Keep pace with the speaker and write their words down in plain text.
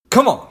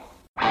Come on.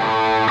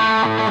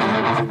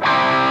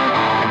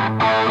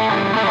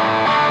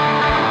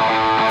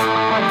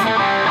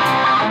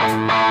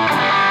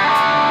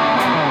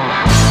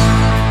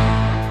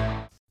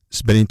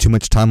 Spending too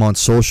much time on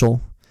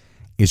social?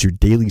 Is your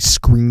daily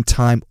screen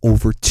time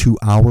over 2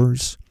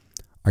 hours?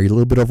 Are you a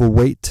little bit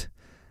overweight?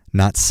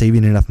 Not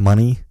saving enough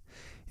money?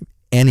 If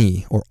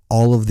any or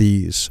all of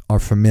these are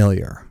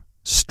familiar,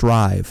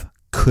 Strive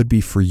could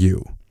be for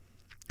you.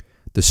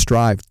 The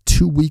Strive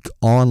 2-week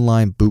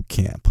online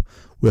bootcamp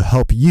will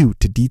help you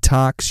to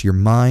detox your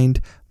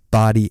mind,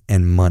 body,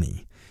 and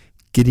money,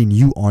 getting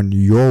you on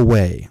your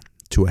way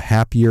to a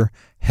happier,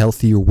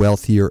 healthier,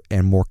 wealthier,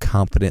 and more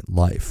confident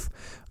life.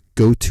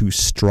 Go to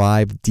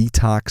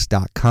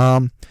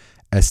strivedetox.com,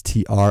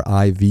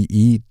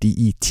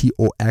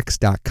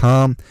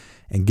 strivedetox.com,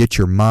 and get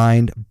your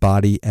mind,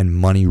 body, and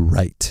money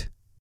right.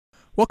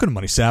 Welcome to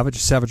Money Savage, a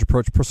savage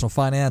approach to personal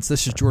finance.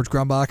 This is George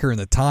Grumbacher, and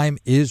the time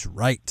is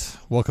right.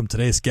 Welcome to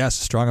today's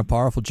guest, strong and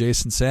powerful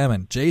Jason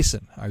Salmon.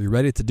 Jason, are you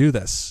ready to do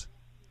this?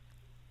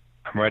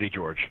 I'm ready,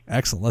 George.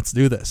 Excellent. Let's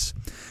do this.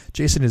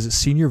 Jason is a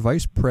Senior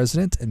Vice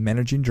President and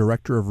Managing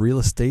Director of Real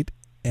Estate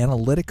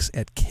Analytics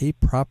at K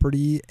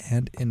Property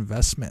and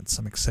Investments.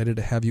 I'm excited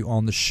to have you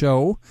on the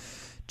show.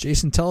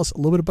 Jason, tell us a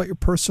little bit about your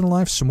personal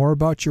life, some more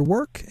about your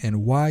work,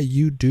 and why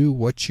you do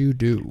what you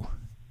do.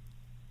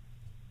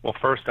 Well,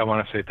 first, I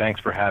want to say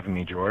thanks for having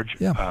me, George.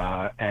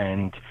 Yeah.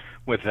 And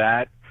with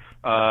that,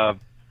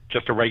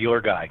 just a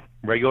regular guy.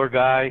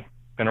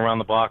 Been around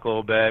the block a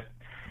little bit.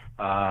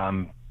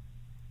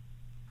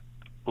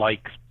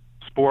 Like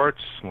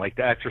sports, like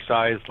to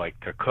exercise, like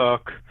to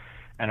cook,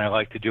 and I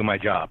like to do my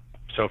job.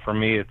 So for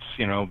me, it's,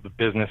 the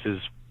business is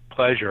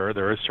pleasure.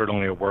 There is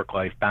certainly a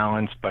work-life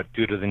balance, but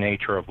due to the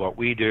nature of what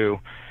we do,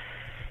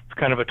 it's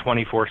kind of a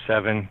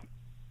 24/7,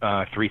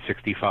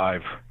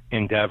 365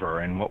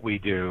 endeavor. And what we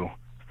do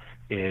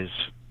is,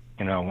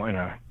 in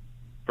a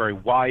very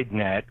wide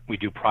net, we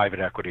do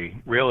private equity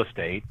real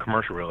estate,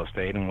 commercial real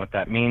estate. And what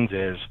that means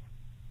is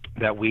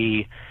that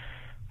we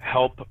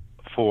help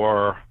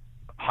for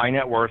high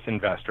net worth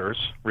investors,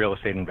 real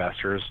estate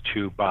investors,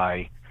 to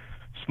buy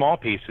small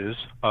pieces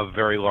of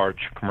very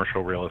large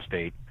commercial real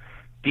estate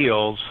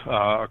deals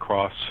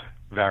across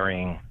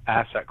varying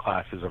asset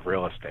classes of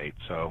real estate.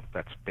 So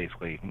that's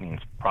basically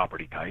means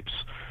property types.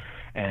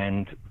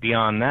 And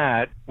beyond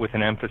that, with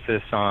an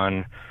emphasis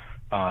on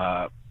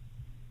a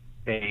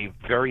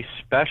very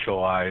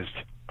specialized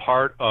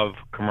part of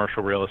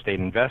commercial real estate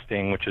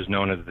investing, which is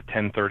known as the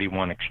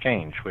 1031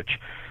 exchange, which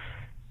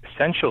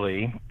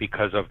essentially,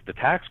 because of the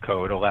tax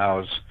code,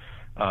 allows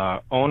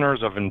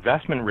owners of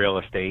investment real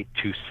estate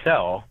to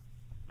sell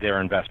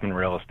their investment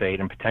real estate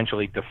and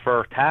potentially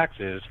defer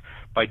taxes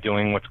by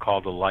doing what's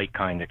called a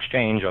like-kind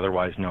exchange,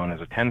 otherwise known as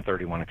a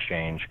 1031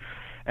 exchange.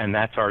 And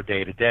that's our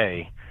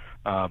day-to-day.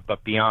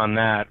 But beyond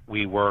that,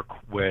 we work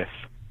with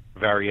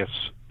various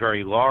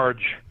very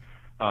large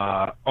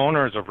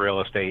owners of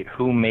real estate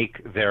who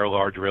make their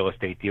large real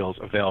estate deals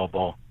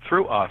available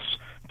through us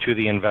to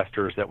the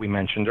investors that we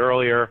mentioned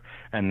earlier,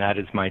 and that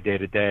is my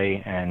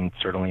day-to-day and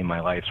certainly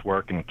my life's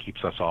work, and it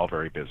keeps us all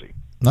very busy.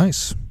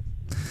 Nice.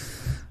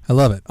 I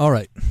love it. All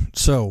right.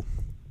 So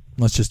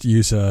let's just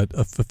use a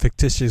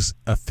fictitious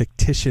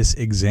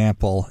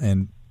example,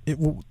 and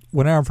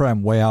whenever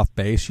I'm way off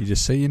base, you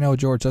just say,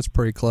 George, that's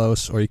pretty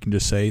close, or you can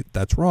just say,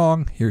 that's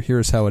wrong.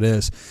 Here's how it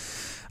is.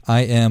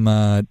 I am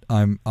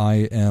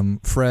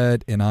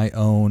Fred, and I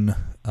own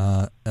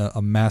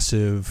a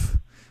massive.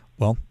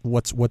 Well,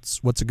 what's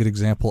a good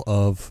example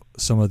of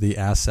some of the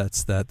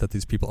assets that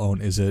these people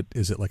own? Is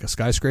it like a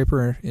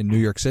skyscraper in New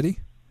York City?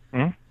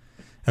 Mm-hmm.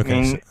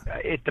 Okay.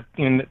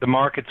 The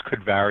markets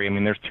could vary.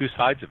 There's two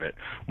sides of it.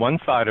 One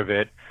side of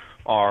it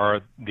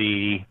are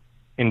the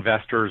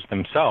investors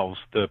themselves,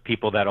 the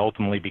people that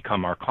ultimately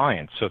become our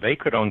clients. So they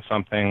could own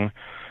something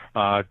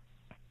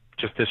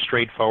just as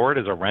straightforward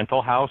as a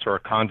rental house or a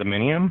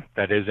condominium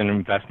that is an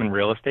investment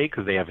real estate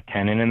because they have a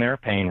tenant in there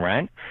paying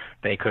rent.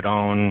 They could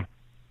own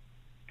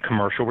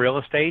commercial real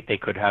estate. They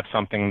could have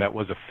something that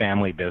was a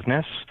family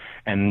business,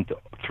 and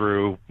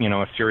through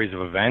a series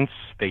of events,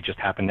 they just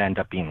happen to end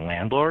up being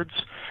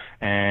landlords.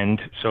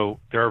 And so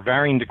there are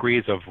varying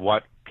degrees of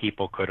what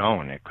people could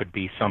own. It could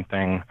be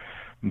something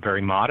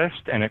very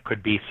modest, and it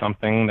could be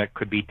something that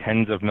could be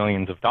tens of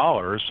millions of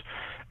dollars.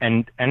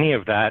 And any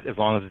of that, as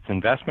long as it's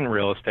investment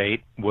real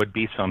estate, would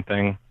be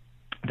something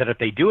that if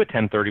they do a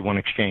 1031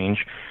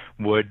 exchange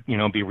would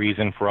be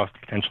reason for us to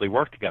potentially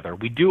work together.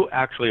 We do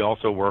actually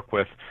also work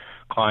with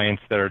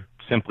clients that are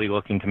simply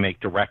looking to make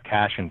direct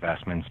cash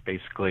investments.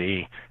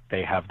 Basically,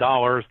 they have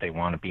dollars, they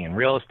want to be in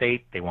real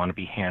estate, they want to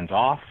be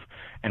hands-off,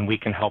 and we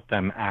can help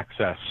them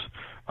access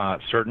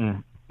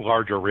certain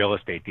larger real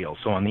estate deals.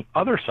 So on the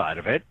other side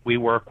of it, we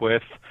work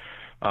with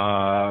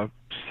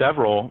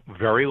several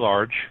very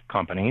large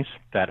companies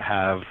that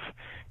have,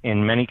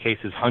 in many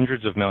cases,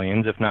 hundreds of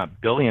millions, if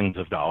not billions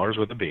of dollars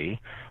with a B,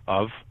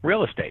 of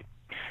real estate.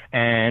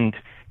 And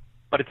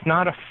but it's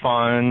not a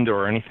fund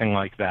or anything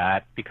like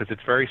that because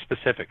it's very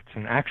specific. It's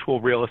an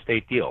actual real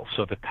estate deal.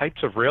 So the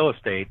types of real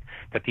estate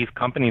that these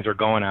companies are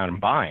going out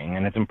and buying,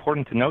 and it's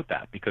important to note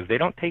that because they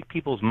don't take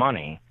people's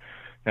money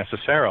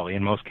necessarily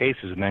in most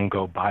cases and then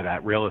go buy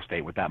that real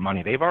estate with that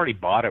money. They've already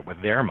bought it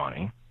with their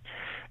money.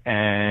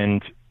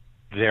 And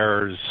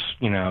there's,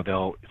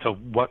 so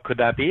what could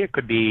that be? It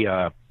could be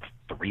a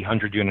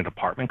 300-unit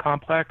apartment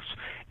complex.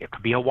 It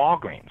could be a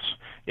Walgreens.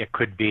 It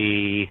could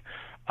be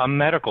a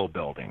medical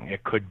building.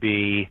 It could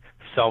be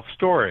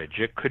self-storage.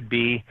 It could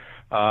be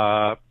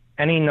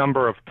any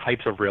number of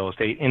types of real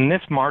estate. In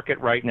this market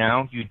right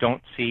now, you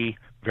don't see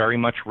very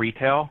much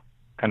retail,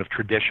 kind of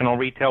traditional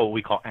retail, what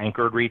we call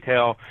anchored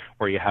retail,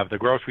 where you have the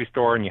grocery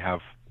store and you have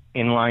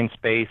inline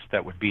space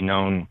that would be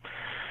known,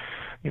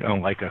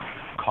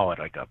 call it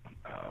like a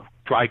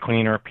dry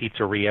cleaner,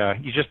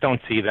 pizzeria. You just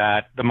don't see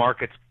that. The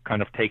market's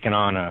kind of taken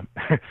on a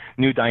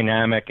new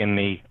dynamic in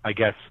the, I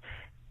guess,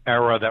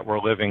 era that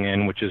we're living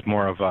in, which is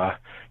more of a,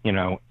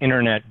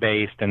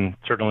 internet-based, and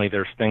certainly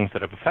there's things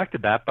that have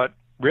affected that, but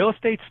real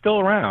estate's still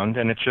around,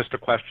 and it's just a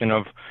question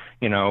of,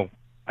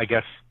 I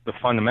guess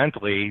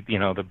fundamentally,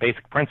 the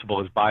basic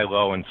principle is buy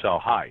low and sell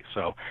high.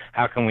 So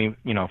how can we,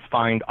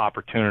 find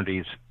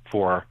opportunities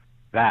for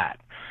that,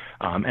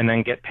 and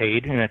then get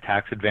paid in a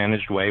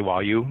tax-advantaged way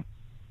while you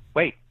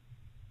wait?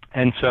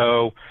 And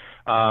so,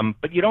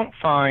 but you don't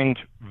find,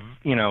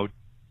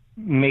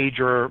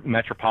 major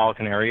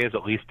metropolitan areas,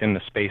 at least in the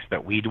space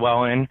that we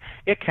dwell in.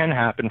 It can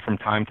happen from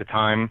time to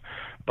time,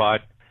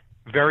 but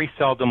very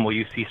seldom will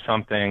you see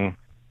something,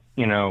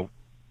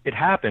 it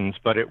happens,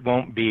 but it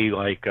won't be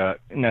like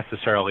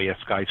necessarily a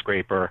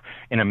skyscraper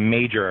in a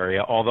major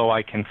area, although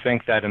I can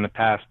think that in the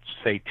past,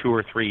 say, 2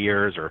 or 3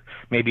 years, or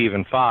maybe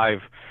even 5,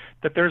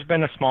 that there's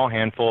been a small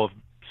handful of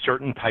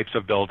certain types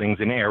of buildings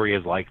in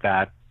areas like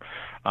that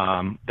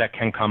that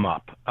can come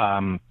up.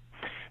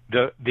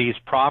 These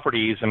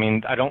properties,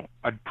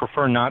 I'd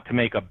prefer not to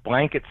make a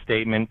blanket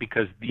statement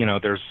because,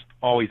 there's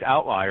always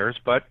outliers,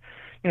 but,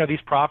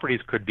 these properties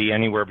could be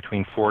anywhere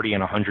between $40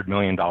 and $100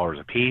 million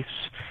a piece.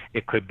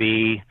 It could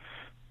be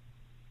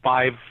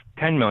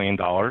 $5-10 million,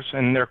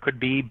 and there could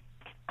be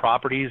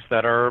properties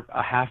that are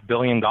 $500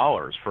 million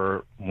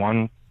for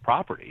one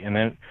property. And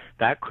then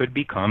that could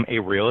become a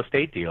real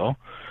estate deal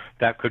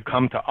that could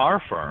come to our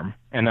firm,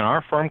 and then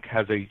our firm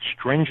has a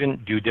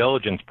stringent due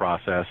diligence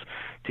process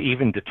to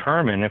even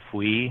determine if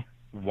we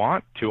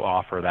want to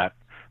offer that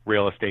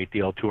real estate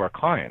deal to our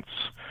clients.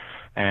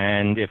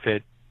 And if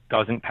it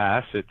doesn't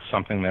pass, it's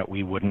something that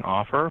we wouldn't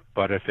offer,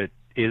 but if it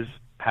is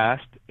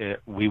passed,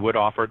 we would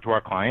offer it to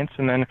our clients.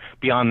 And then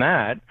beyond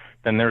that,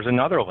 then there's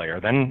another layer.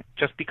 Then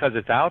just because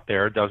it's out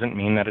there doesn't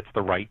mean that it's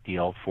the right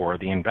deal for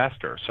the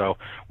investor. So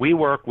we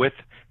work with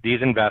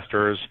these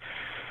investors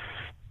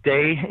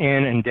day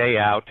in and day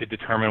out to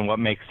determine what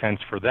makes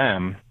sense for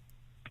them.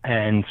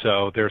 And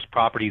so there's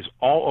properties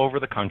all over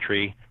the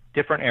country,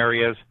 different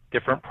areas,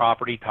 different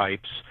property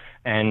types,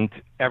 and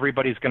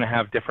everybody's going to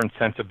have different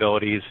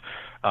sensibilities.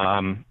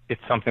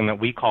 It's something that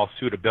we call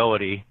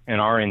suitability in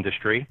our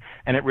industry,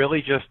 and it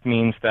really just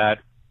means that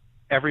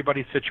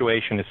everybody's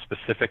situation is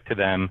specific to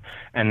them,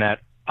 and that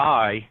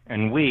I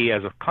and we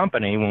as a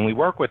company, when we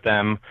work with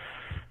them,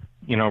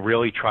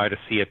 really try to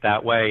see it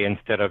that way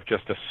instead of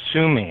just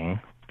assuming,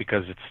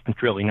 because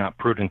it's really not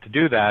prudent to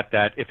do that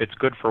if it's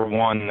good for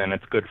one, then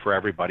it's good for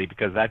everybody,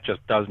 because that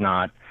just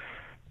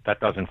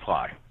doesn't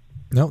fly.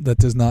 No, that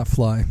does not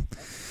fly.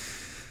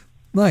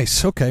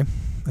 Nice. Okay.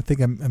 I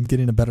think I'm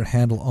getting a better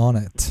handle on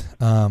it.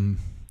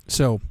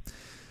 So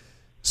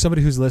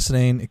somebody who's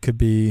listening, it could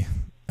be,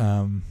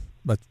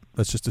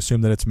 let's just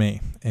assume that it's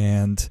me,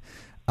 and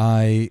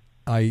I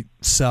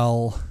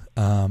sell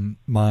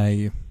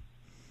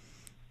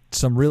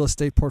some real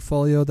estate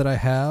portfolio that I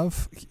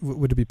have.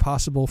 Would it be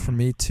possible for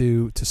me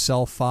to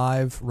sell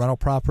 5 rental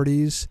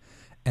properties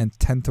and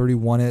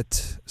 1031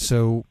 it?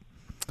 So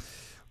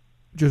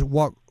just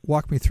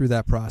walk me through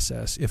that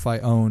process. If I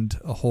owned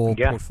a whole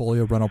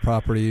portfolio of rental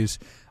properties,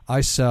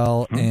 I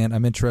sell, and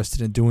I'm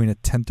interested in doing a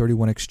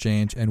 1031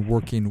 exchange and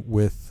working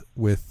with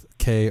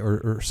Kay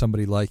or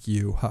somebody like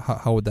you.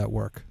 How would that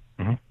work?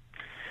 Mm-hmm.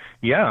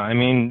 Yeah,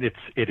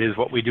 it is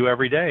what we do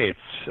every day. It's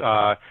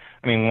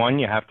one,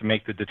 you have to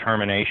make the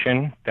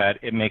determination that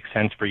it makes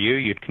sense for you.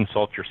 You'd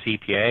consult your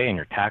CPA and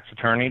your tax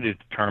attorney to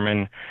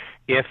determine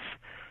if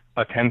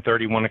a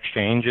 1031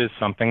 exchange is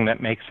something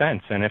that makes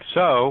sense. And if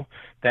so,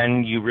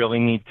 then you really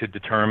need to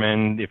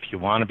determine if you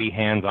want to be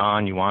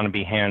hands-on, you want to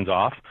be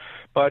hands-off.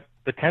 But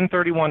the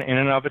 1031 in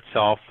and of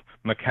itself,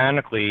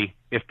 mechanically,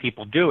 if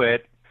people do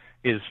it,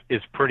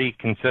 is pretty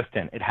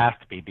consistent. It has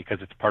to be, because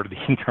it's part of the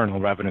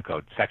Internal Revenue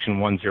Code, Section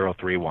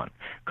 1031.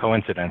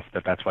 Coincidence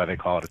that's why they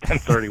call it a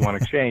 1031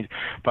 exchange.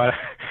 But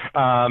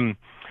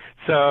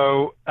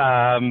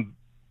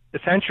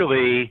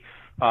essentially,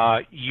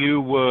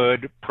 you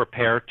would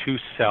prepare to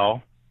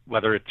sell,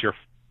 whether it's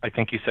I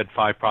think you said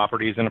 5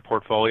 properties in a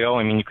portfolio.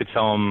 You could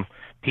sell them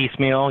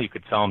piecemeal, you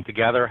could sell them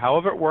together.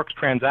 However it works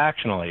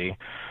transactionally,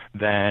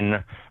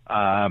 then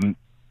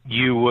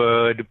you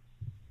would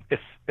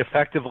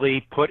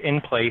effectively put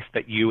in place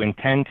that you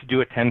intend to do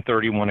a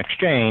 1031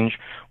 exchange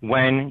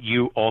when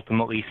you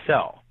ultimately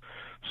sell.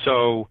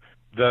 So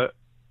the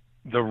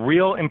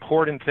real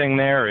important thing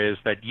there is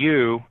that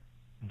you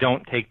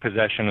don't take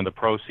possession of the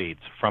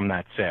proceeds from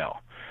that sale.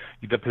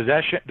 The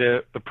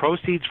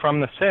proceeds from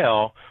the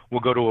sale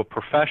will go to a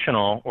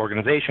professional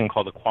organization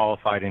called a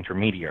qualified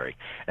intermediary,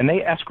 and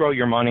they escrow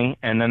your money.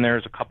 And then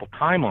there's a couple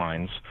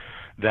timelines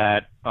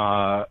that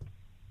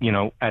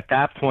at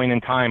that point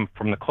in time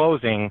from the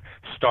closing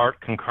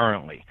start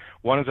concurrently.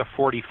 One is a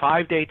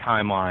 45-day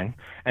timeline,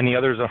 and the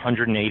other is a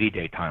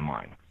 180-day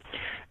timeline.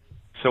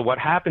 So what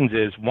happens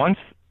is once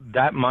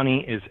that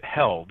money is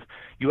held,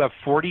 you have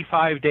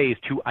 45 days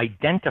to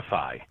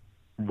identify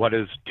what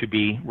is to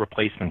be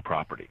replacement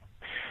property.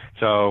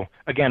 So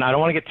again, I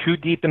don't want to get too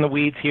deep in the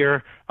weeds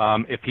here.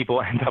 If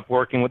people end up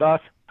working with us,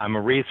 I'm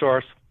a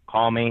resource.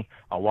 Call me.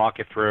 I'll walk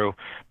it through.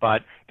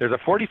 But there's a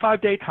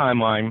 45-day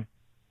timeline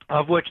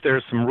of which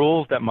there's some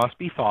rules that must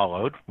be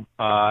followed,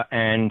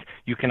 and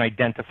you can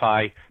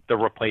identify the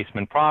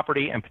replacement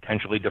property and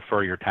potentially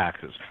defer your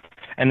taxes.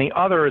 And the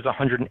other is a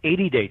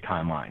 180-day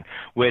timeline,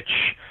 which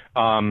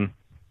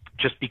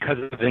just because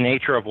of the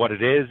nature of what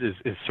it is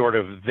sort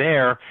of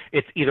there.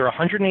 It's either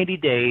 180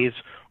 days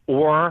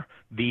or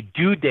the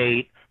due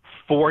date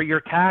for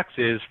your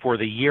taxes for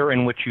the year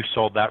in which you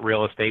sold that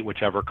real estate,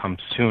 whichever comes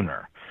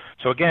sooner.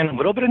 So again, a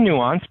little bit of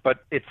nuance,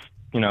 but it's,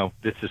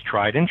 this is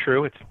tried and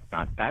true. It's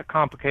not that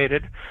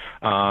complicated.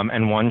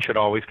 And one should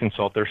always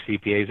consult their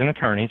CPAs and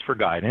attorneys for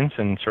guidance,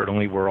 and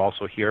certainly we're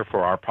also here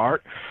for our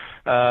part.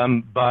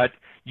 But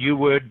you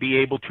would be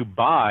able to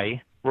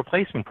buy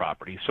replacement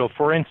property. So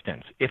for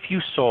instance, if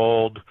you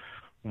sold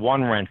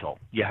one rental,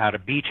 you had a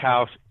beach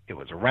house, it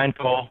was a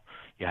rental,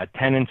 you had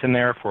tenants in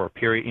there for a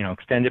period,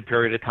 extended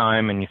period of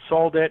time, and you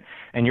sold it,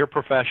 and your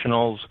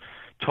professionals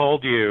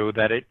told you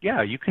that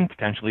you can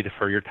potentially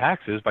defer your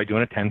taxes by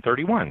doing a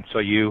 1031. So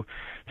you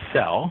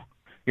sell,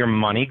 your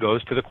money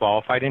goes to the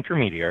qualified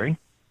intermediary,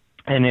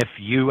 and if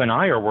you and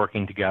I are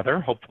working together,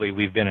 hopefully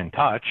we've been in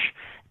touch.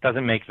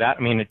 Doesn't make that,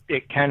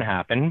 it can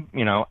happen,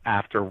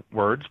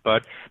 afterwards,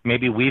 but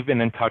maybe we've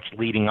been in touch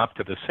leading up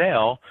to the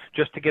sale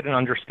just to get an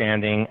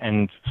understanding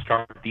and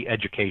start the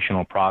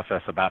educational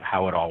process about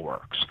how it all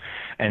works.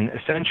 And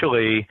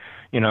essentially,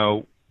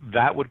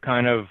 that would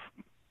kind of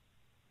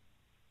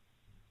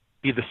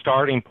be the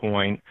starting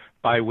point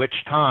by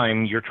which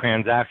time your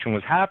transaction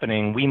was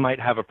happening. We might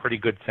have a pretty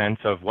good sense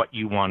of what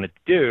you wanted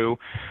to do,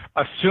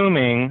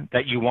 assuming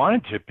that you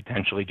wanted to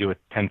potentially do a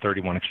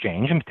 1031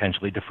 exchange and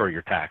potentially defer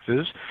your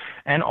taxes,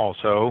 and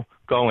also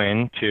go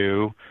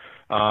into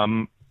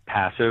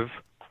passive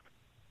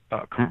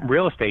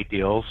real estate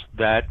deals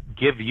that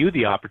give you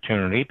the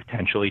opportunity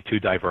potentially to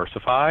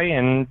diversify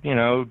and,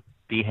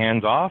 be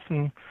hands off.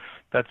 And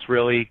that's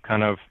really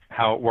kind of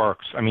how it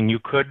works. You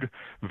could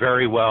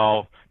very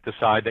well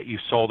decide that you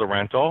sold a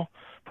rental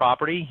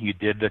property, you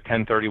did the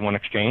 1031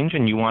 exchange,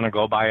 and you want to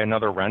go buy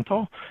another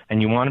rental,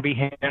 and you want to be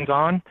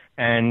hands-on.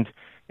 And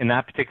in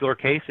that particular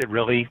case, it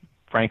really,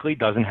 frankly,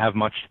 doesn't have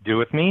much to do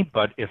with me.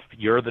 But if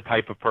you're the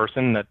type of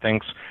person that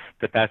thinks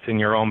that that's in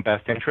your own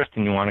best interest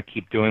and you want to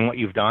keep doing what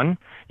you've done,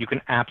 you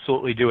can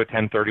absolutely do a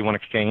 1031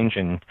 exchange,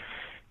 and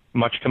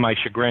much to my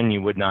chagrin,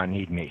 you would not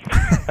need me.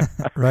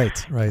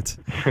 Right.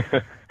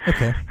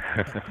 Okay,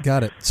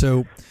 got it.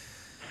 So,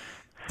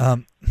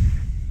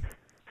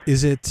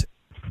 is it?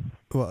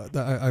 Well,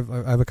 I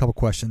have a couple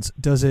questions.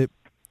 Does it?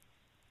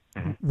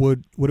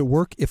 Would it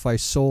work if I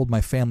sold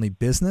my family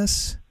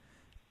business,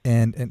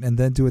 and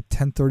then do a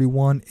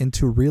 1031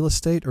 into real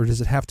estate, or does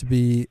it have to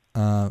be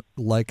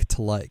like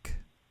to like?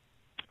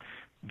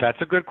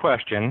 That's a good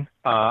question.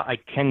 I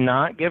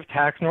cannot give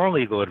tax nor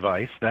legal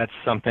advice. That's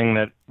something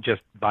that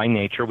just by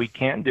nature we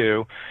can't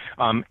do.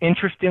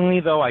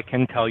 Interestingly, though, I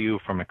can tell you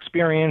from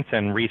experience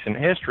and recent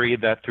history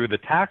that through the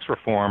tax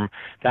reform,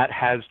 that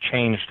has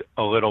changed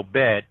a little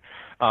bit.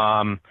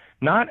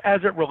 Not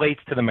as it relates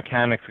to the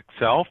mechanics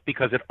itself,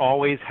 because it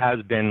always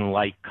has been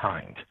like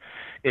kind.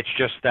 It's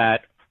just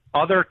that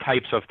other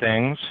types of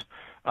things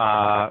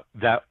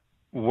that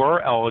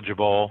were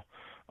eligible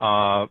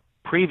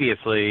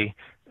previously,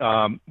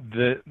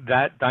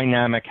 that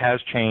dynamic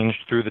has changed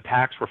through the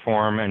tax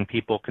reform, and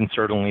people can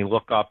certainly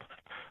look up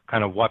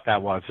kind of what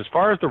that was. As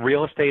far as the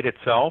real estate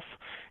itself,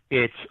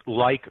 it's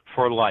like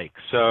for like.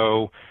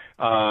 So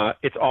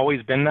it's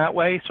always been that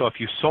way. So if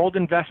you sold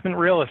investment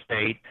real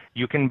estate,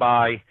 you can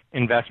buy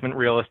investment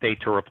real estate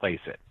to replace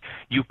it.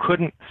 You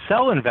couldn't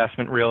sell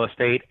investment real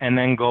estate and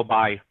then go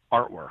buy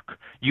artwork.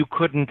 You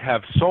couldn't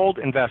have sold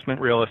investment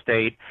real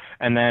estate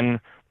and then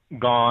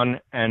gone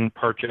and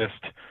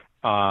purchased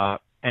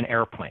an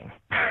airplane.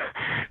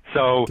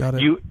 So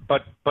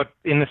but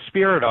in the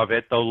spirit of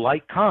it, the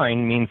like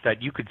kind means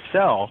that you could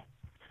sell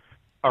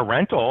a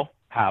rental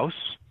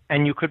house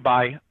and you could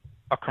buy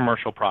a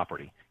commercial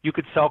property. You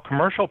could sell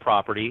commercial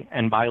property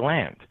and buy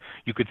land.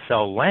 You could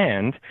sell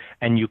land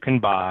and you can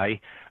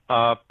buy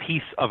a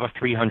piece of a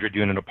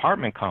 300-unit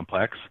apartment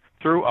complex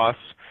through us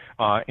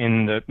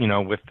in the,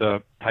 with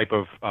the type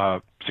of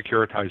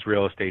securitized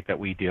real estate that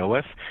we deal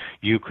with.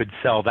 You could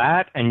sell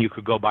that and you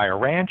could go buy a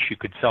ranch. You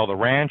could sell the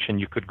ranch and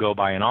you could go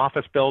buy an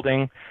office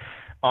building,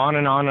 on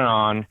and on and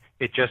on.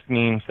 It just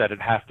means that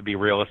it has to be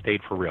real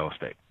estate for real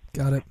estate.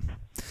 Got it.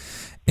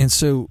 And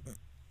so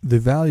the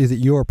value that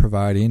you are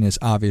providing is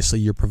obviously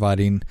you're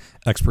providing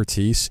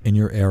expertise in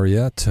your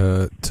area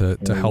to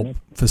help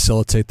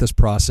facilitate this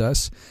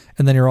process.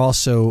 And then you're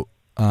also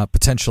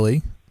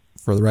potentially,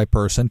 for the right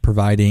person,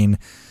 providing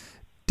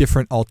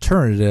different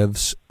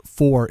alternatives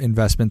for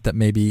investment that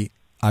maybe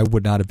I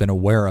would not have been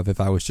aware of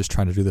if I was just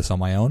trying to do this on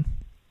my own.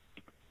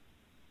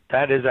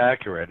 That is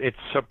accurate. It's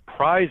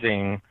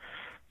surprising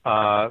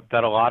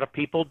that a lot of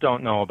people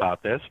don't know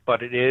about this,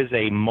 but it is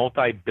a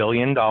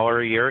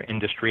multi-billion-dollar a year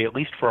industry, at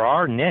least for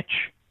our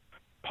niche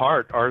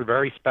part, our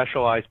very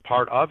specialized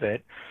part of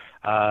it.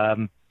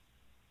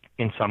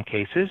 In some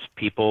cases,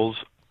 people's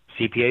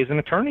CPAs and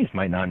attorneys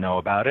might not know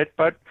about it,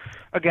 but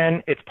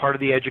again, it's part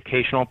of the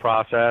educational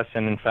process.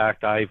 And in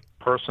fact, I've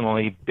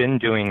personally been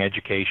doing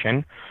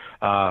education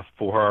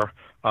for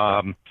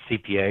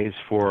CPAs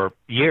for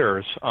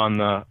years on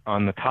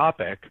the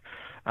topic.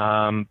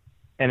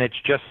 And it's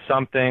just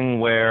something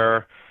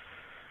where,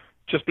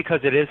 just because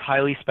it is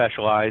highly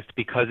specialized,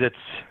 because it's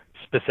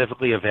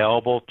specifically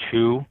available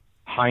to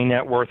high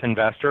net worth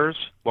investors,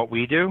 what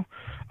we do,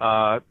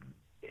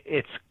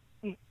 it's,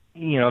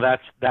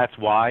 that's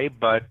why.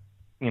 But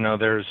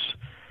there's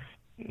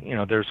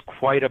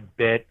quite a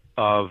bit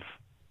of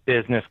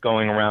business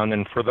going around,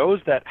 and for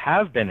those that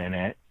have been in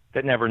it,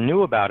 that never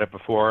knew about it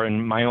before,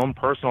 in my own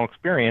personal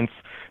experience,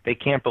 they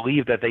can't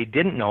believe that they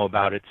didn't know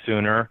about it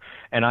sooner.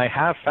 And I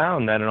have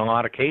found that in a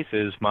lot of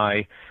cases,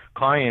 my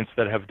clients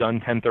that have done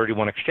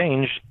 1031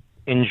 exchange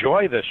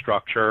enjoy the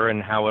structure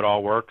and how it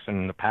all works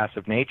and the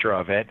passive nature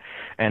of it,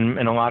 and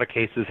in a lot of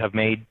cases have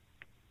made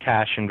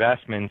cash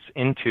investments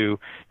into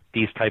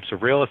these types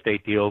of real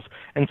estate deals.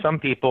 And some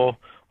people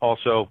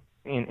also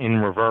in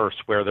reverse,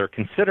 where they're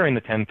considering the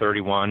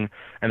 1031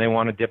 and they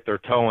want to dip their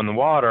toe in the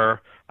water.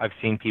 I've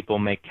seen people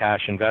make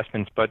cash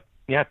investments, but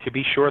yeah, to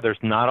be sure, there's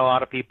not a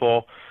lot of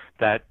people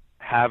that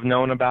have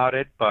known about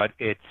it, but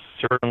it's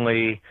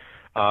certainly,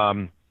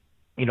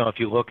 if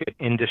you look at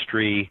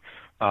industry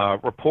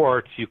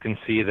reports, you can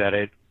see that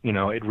it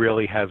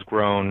really has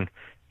grown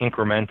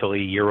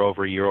incrementally year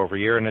over year over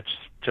year, and it's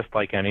just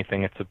like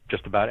anything. It's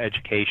just about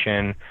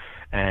education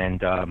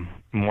and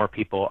more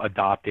people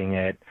adopting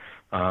it,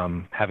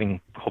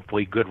 having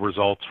hopefully good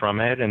results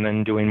from it, and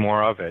then doing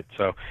more of it.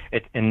 So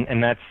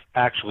and that's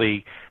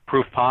actually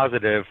proof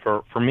positive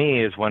for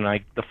me is when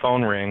the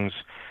phone rings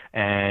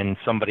and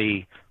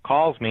somebody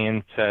calls me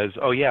and says,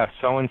 "Oh yeah,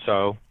 so and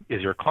so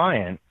is your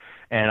client,"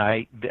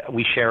 and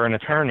we share an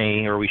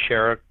attorney or we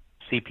share a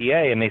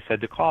CPA, and they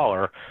said to call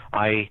her,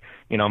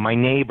 my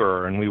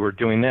neighbor, and we were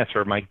doing this,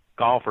 or my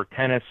golf or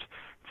tennis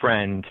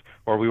friend,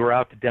 or we were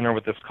out to dinner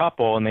with this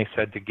couple and they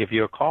said to give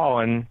you a call.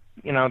 And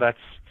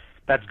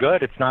that's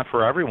good. It's not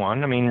for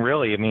everyone.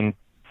 Really,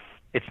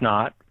 it's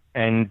not.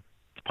 And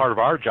it's part of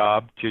our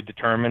job to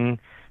determine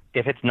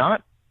if it's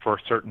not for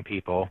certain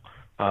people.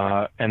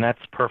 And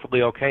that's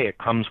perfectly okay. It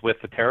comes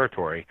with the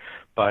territory.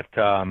 But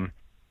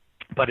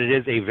it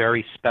is a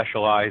very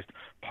specialized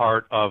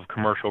part of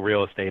commercial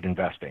real estate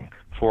investing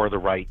for the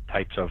right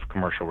types of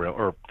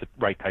the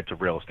right types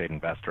of real estate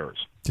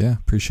investors. Yeah,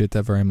 appreciate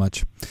that very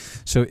much.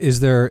 So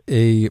is there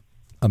a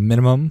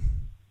minimum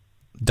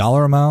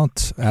dollar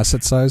amount,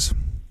 asset size?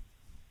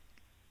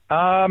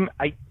 The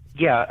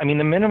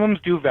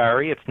minimums do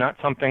vary. It's not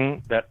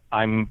something that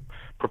I'm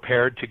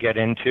prepared to get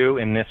into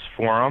in this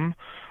forum.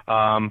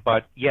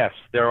 But yes,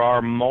 there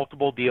are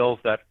multiple deals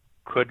that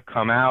could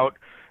come out.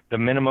 The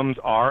minimums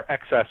are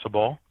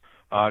accessible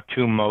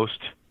to most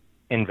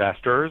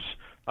investors.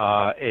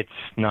 It's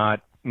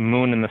not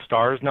moon and the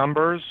stars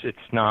numbers. It's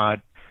not,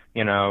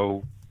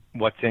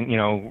 what's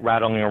in,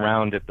 rattling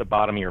around at the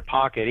bottom of your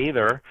pocket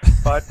either.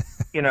 But,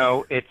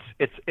 it's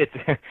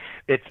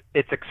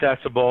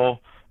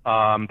accessible.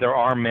 There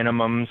are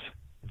minimums,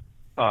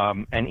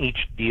 and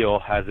each deal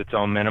has its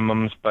own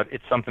minimums, but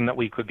it's something that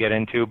we could get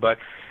into. But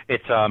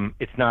it's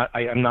not.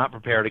 I'm not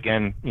prepared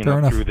again,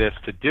 through this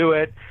to do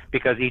it,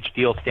 because each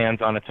deal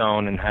stands on its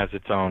own and has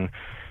its own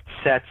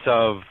sets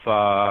of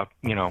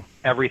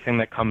everything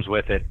that comes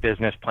with it: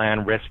 business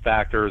plan, risk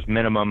factors,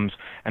 minimums,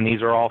 and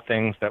these are all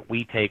things that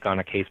we take on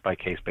a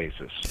case-by-case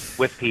basis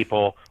with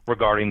people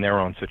regarding their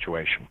own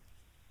situation.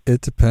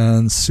 It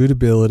depends,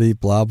 suitability,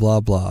 blah blah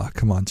blah.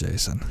 Come on,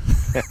 Jason.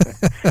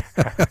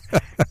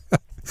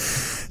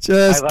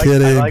 Just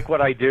kidding. I like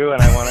what I do,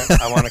 and I want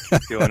to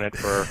keep doing it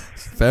for.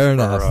 Fair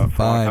enough.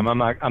 Fine. I'm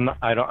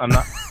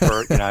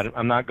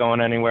not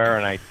going anywhere,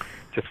 and I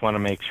just want to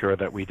make sure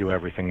that we do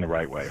everything the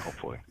right way.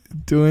 Hopefully,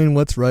 doing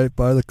what's right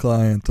by the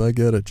client. I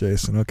get it,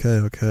 Jason.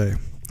 Okay.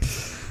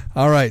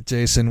 All right,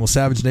 Jason. Well,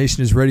 Savage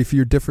Nation is ready for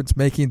your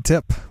difference-making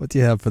tip. What do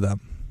you have for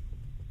them?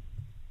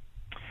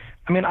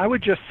 I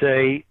would just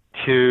say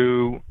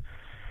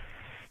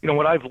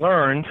what I've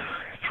learned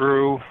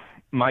through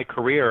my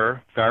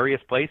career,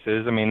 various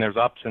places. I mean, there's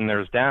ups and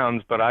there's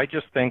downs, but I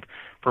just think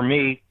for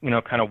me,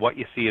 kind of what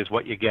you see is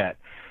what you get.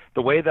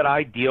 The way that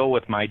I deal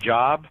with my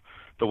job,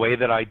 the way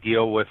that I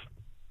deal with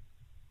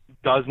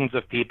dozens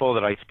of people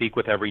that I speak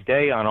with every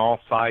day on all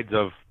sides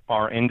of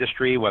our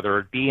industry, whether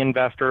it be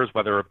investors,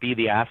 whether it be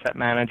the asset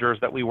managers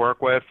that we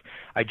work with,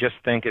 I just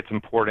think it's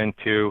important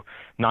to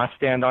not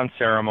stand on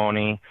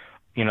ceremony.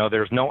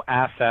 There's no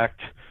affect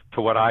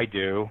to what I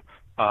do.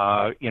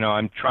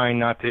 I'm trying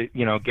not to,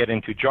 get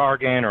into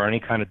jargon or any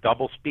kind of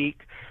doublespeak.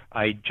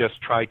 I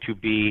just try to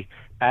be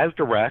as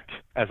direct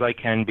as I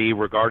can be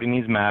regarding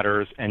these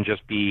matters and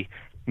just be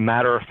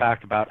matter of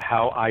fact about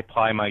how I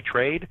ply my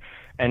trade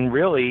and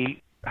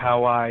really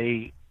how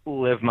I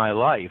live my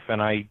life.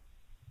 And I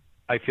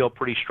feel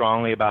pretty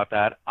strongly about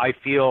that. I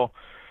feel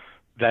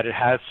that it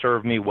has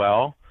served me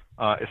well,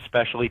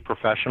 especially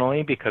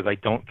professionally, because I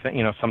don't think,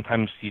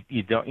 sometimes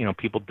you don't,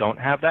 people don't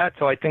have that.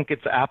 So I think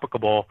it's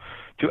applicable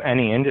to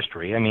any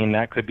industry. I mean,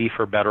 that could be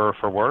for better or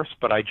for worse,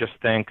 but I just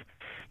think,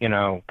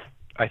 I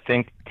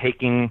think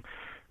taking,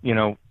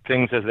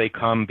 things as they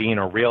come, being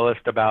a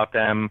realist about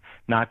them,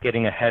 not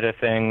getting ahead of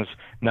things,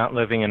 not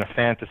living in a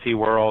fantasy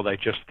world. I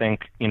just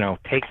think,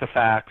 take the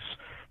facts,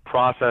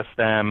 process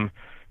them,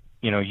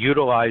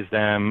 utilize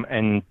them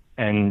and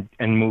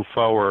move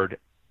forward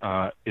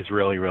is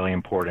really, really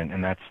important.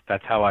 And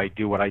that's how I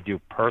do what I do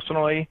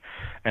personally.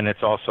 And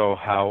it's also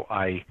how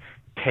I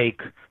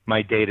take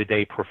my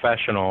day-to-day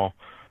professional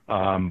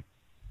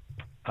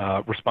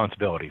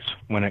responsibilities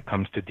when it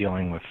comes to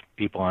dealing with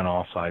people on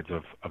all sides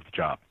of the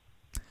job.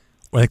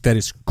 Well, I think that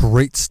is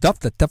great stuff.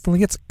 That definitely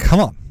gets, come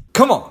on.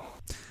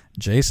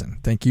 Jason,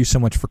 thank you so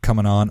much for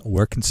coming on.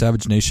 Where can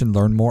Savage Nation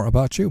learn more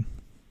about you?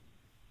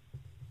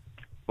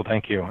 Well,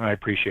 thank you. I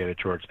appreciate it,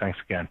 George. Thanks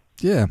again.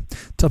 Yeah.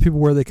 Tell people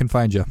where they can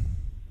find you.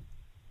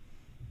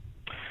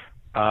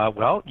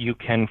 Well, you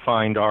can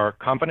find our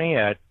company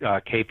at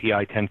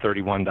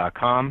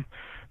kpi1031.com.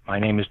 My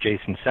name is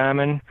Jason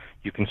Salmon.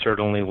 You can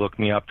certainly look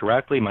me up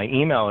directly. My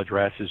email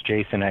address is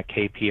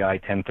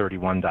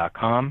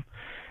jason@kpi1031.com.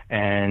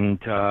 And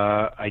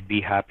I'd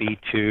be happy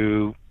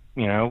to,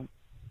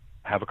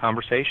 have a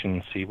conversation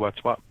and see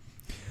what's what.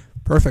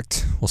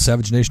 Perfect. Well,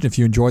 Savage Nation, if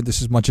you enjoyed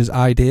this as much as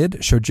I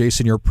did, show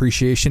Jason your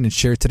appreciation and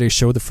share today's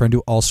show with a friend who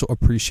also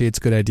appreciates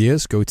good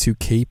ideas. Go to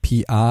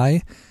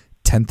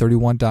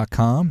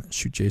kpi1031.com.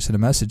 Shoot Jason a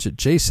message at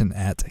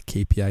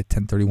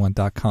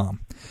jason@kpi1031.com.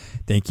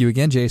 Thank you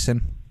again,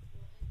 Jason.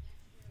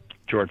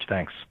 George,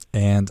 thanks.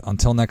 And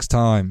until next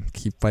time,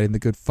 keep fighting the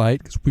good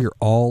fight because we are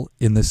all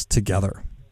in this together.